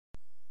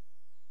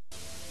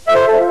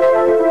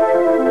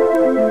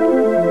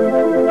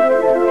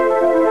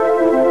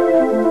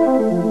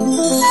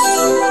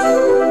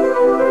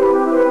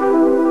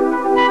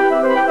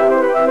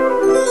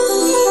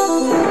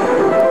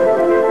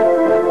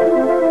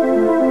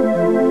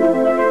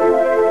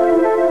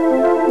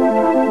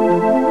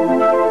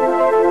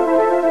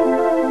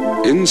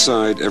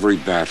inside every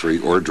battery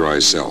or dry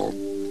cell,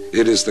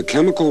 it is the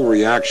chemical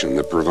reaction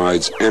that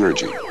provides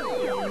energy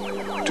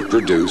to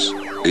produce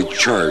a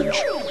charge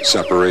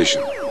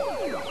separation.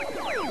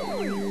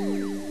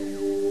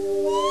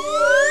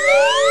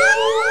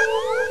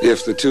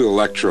 If the two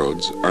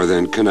electrodes are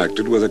then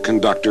connected with a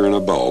conductor and a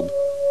bulb,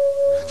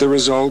 the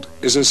result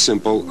is a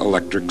simple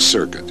electric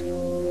circuit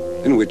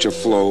in which a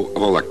flow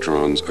of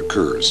electrons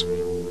occurs.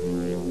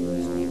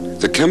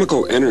 The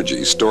chemical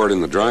energy stored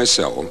in the dry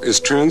cell is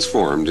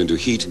transformed into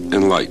heat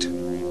and light.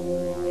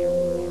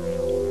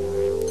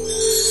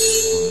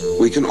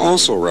 We can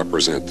also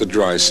represent the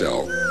dry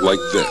cell like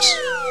this.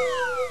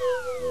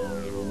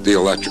 The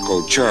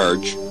electrical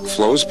charge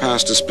flows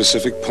past a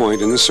specific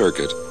point in the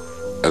circuit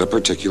at a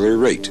particular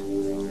rate.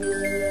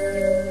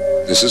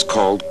 This is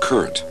called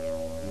current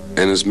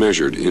and is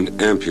measured in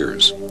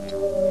amperes.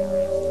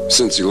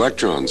 Since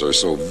electrons are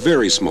so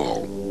very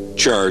small,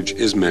 charge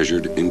is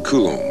measured in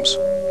coulombs.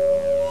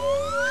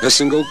 A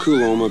single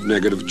coulomb of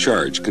negative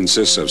charge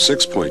consists of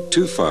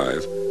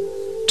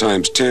 6.25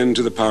 times 10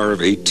 to the power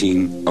of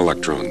 18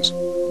 electrons.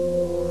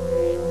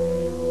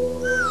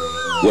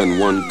 When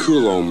 1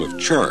 coulomb of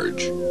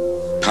charge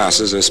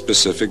passes a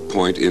specific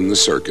point in the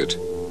circuit,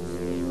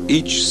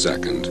 each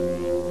second,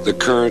 the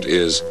current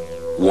is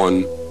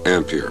 1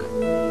 ampere.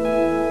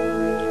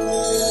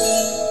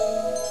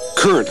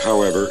 Current,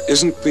 however,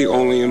 isn't the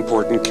only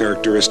important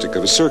characteristic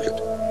of a circuit.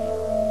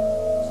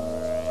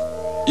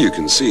 You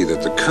can see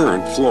that the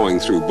current flowing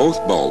through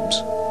both bulbs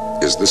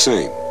is the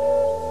same.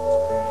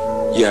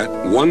 Yet,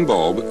 one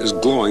bulb is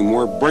glowing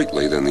more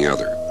brightly than the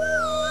other.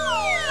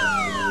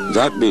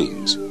 That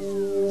means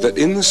that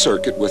in the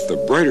circuit with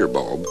the brighter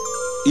bulb,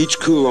 each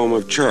coulomb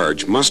of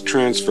charge must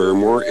transfer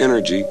more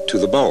energy to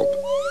the bulb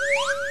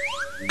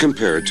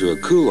compared to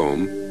a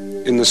coulomb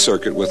in the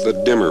circuit with the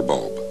dimmer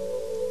bulb.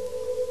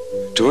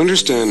 To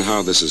understand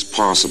how this is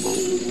possible,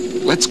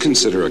 let's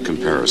consider a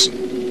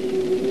comparison.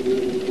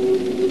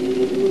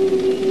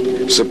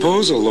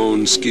 Suppose a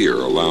lone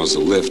skier allows a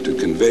lift to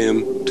convey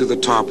him to the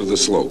top of the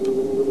slope.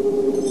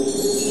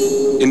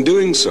 In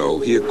doing so,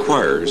 he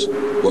acquires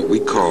what we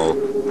call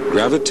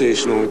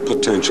gravitational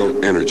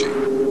potential energy.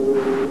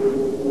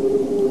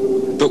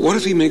 But what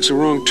if he makes a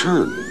wrong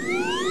turn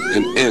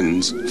and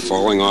ends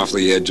falling off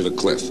the edge of a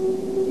cliff?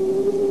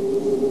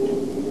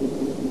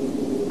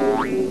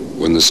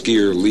 When the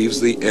skier leaves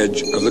the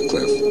edge of the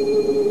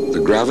cliff,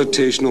 the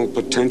gravitational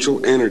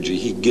potential energy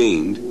he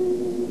gained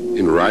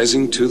in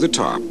rising to the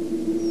top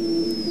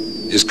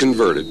is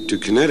converted to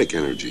kinetic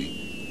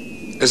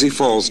energy as he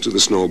falls to the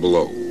snow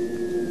below.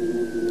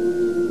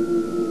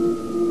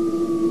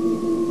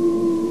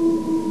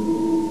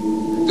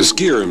 The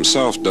skier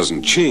himself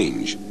doesn't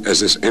change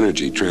as this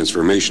energy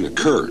transformation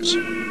occurs.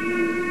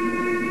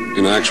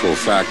 In actual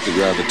fact, the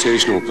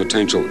gravitational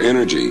potential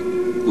energy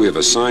we have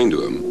assigned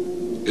to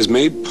him is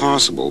made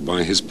possible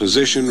by his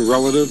position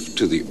relative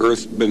to the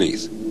Earth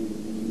beneath.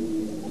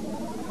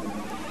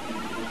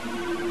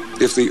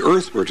 If the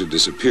Earth were to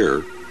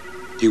disappear,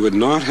 he would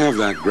not have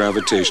that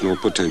gravitational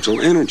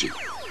potential energy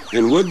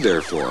and would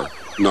therefore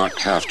not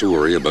have to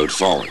worry about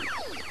falling.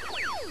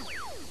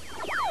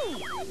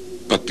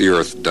 But the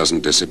Earth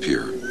doesn't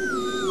disappear.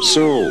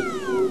 So,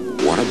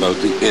 what about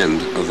the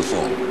end of the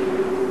fall?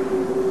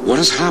 What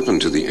has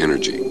happened to the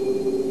energy?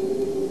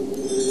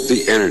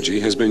 The energy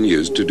has been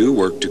used to do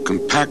work to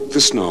compact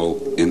the snow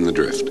in the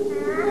drift.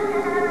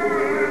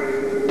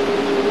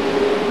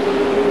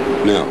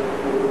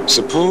 Now,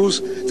 suppose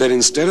that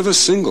instead of a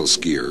single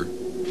skier,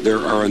 there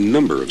are a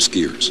number of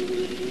skiers.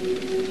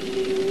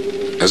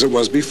 As it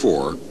was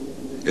before,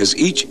 as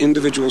each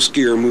individual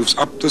skier moves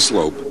up the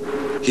slope,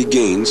 he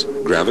gains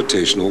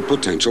gravitational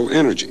potential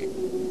energy.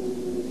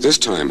 This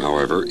time,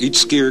 however, each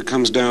skier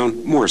comes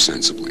down more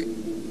sensibly.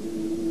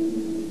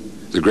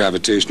 The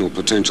gravitational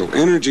potential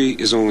energy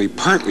is only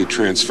partly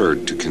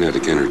transferred to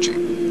kinetic energy.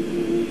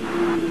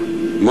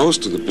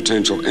 Most of the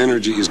potential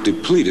energy is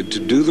depleted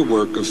to do the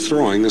work of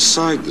throwing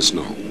aside the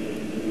snow.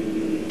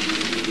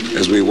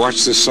 As we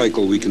watch this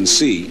cycle, we can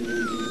see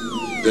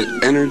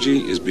that energy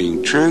is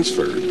being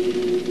transferred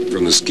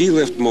from the ski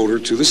lift motor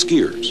to the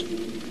skiers,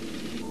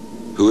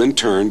 who in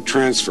turn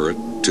transfer it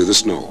to the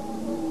snow.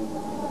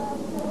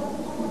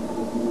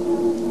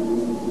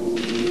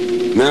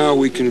 Now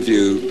we can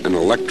view an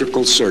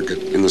electrical circuit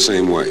in the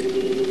same way.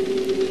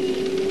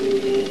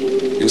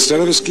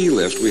 Instead of a ski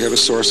lift, we have a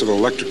source of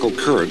electrical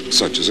current,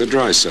 such as a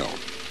dry cell.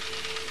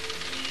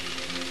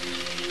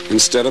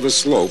 Instead of a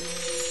slope,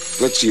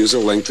 let's use a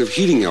length of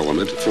heating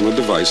element from a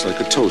device like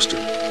a toaster,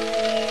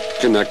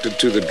 connected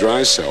to the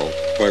dry cell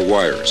by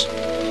wires.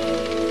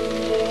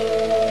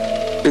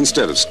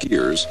 Instead of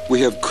skiers,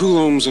 we have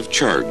coulombs of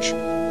charge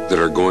that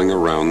are going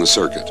around the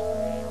circuit.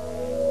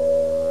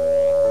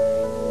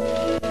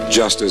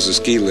 Just as a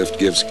ski lift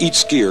gives each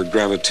skier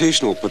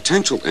gravitational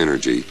potential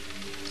energy,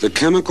 the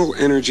chemical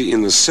energy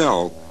in the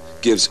cell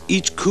gives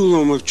each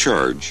coulomb of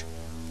charge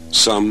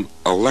some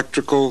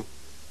electrical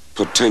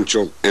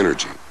potential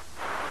energy.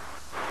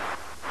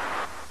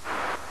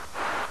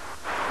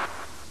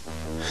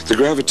 The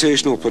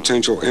gravitational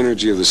potential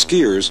energy of the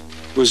skiers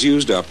was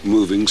used up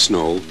moving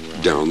snow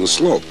down the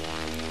slope.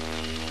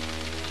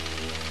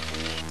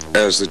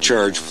 As the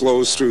charge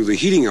flows through the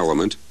heating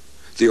element,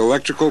 the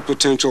electrical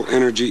potential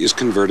energy is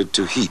converted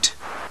to heat.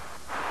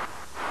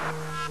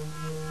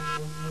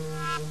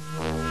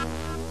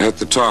 At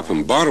the top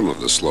and bottom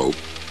of the slope,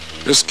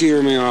 a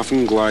skier may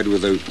often glide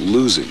without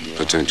losing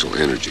potential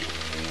energy.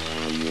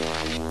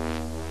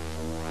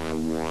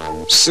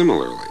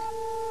 Similarly,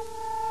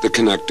 the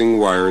connecting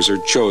wires are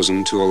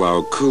chosen to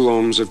allow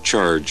coulombs of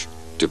charge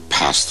to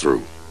pass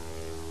through,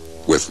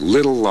 with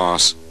little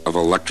loss of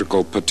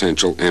electrical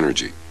potential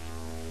energy.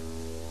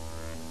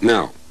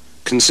 Now,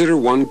 consider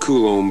 1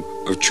 coulomb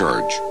of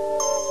charge.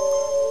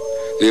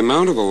 The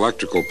amount of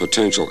electrical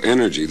potential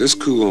energy this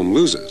coulomb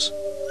loses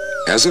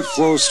as it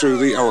flows through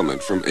the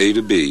element from A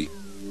to B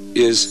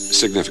is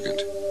significant.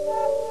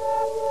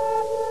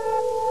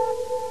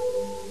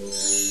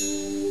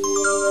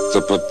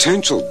 The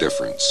potential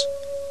difference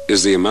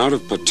is the amount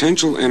of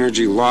potential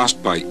energy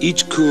lost by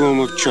each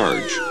coulomb of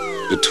charge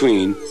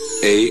between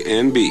A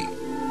and B,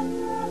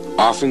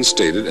 often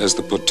stated as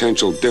the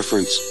potential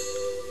difference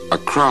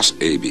across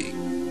AB.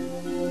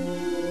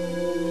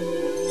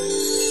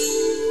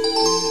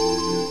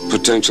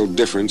 Potential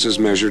difference is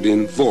measured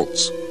in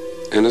volts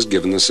and is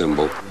given the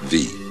symbol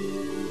V.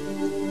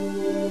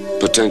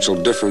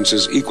 Potential difference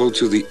is equal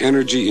to the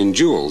energy in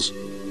joules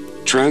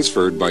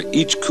transferred by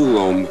each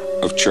coulomb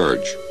of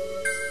charge.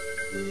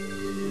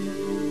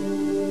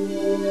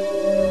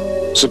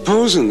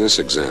 Suppose in this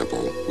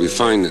example we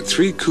find that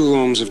 3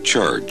 coulombs of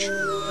charge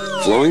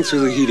flowing through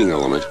the heating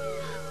element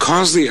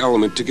cause the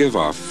element to give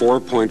off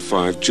 4.5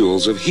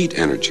 joules of heat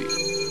energy.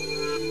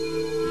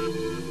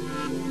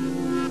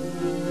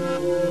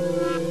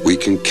 We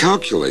can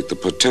calculate the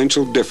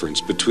potential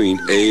difference between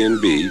A and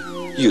B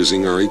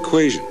using our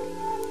equation.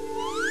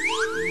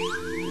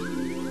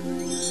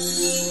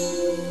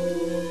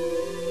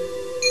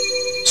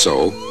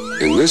 So,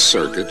 in this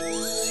circuit,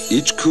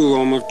 each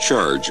coulomb of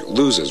charge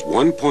loses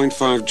 1.5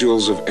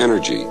 joules of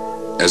energy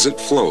as it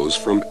flows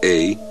from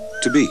A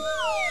to B.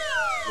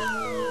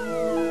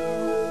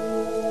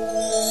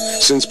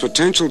 Since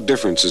potential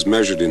difference is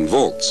measured in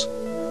volts,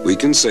 we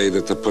can say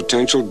that the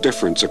potential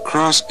difference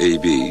across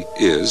AB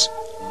is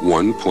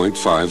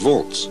 1.5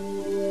 volts.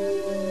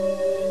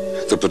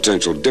 The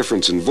potential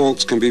difference in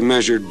volts can be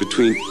measured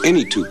between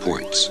any 2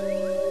 points,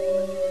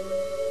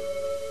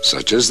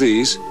 such as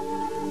these,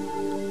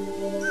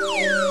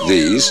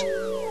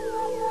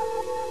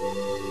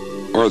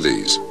 or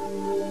these.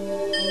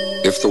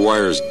 If the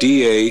wires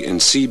DA and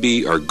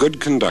CB are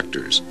good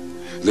conductors,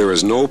 there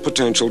is no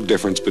potential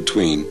difference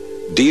between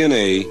D and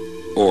A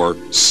or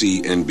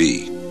C and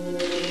B.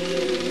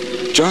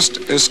 Just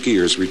as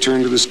skiers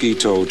return to the ski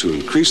toe to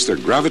increase their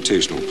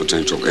gravitational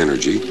potential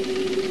energy,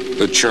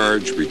 the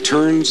charge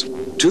returns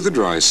to the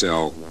dry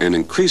cell and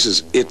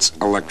increases its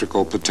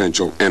electrical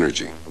potential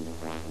energy.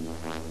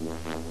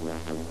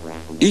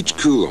 Each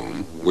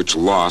coulomb, which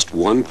lost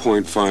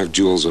 1.5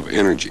 joules of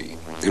energy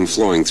in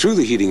flowing through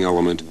the heating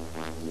element,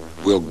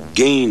 will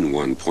gain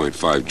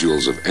 1.5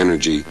 joules of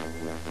energy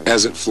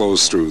as it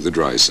flows through the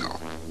dry cell.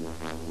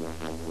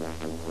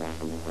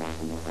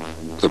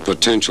 The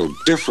potential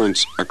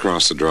difference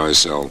across the dry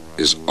cell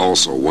is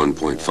also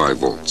 1.5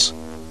 volts.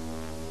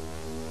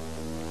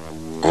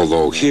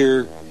 Although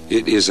here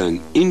it is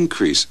an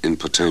increase in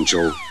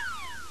potential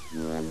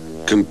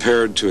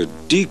compared to a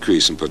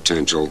decrease in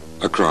potential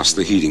across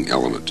the heating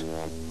element.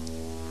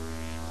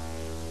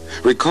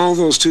 Recall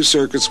those 2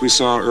 circuits we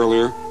saw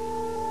earlier?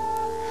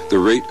 The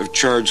rate of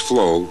charge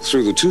flow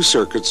through the 2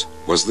 circuits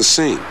was the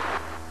same,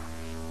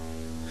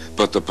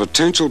 but the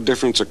potential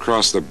difference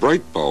across the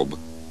bright bulb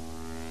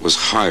was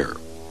higher.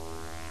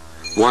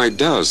 Why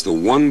does the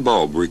one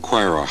bulb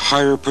require a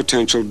higher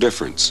potential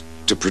difference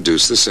to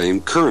produce the same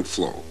current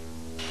flow?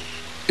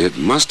 It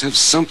must have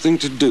something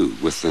to do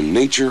with the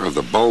nature of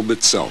the bulb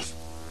itself,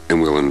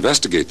 and we'll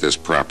investigate this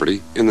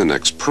property in the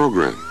next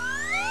program.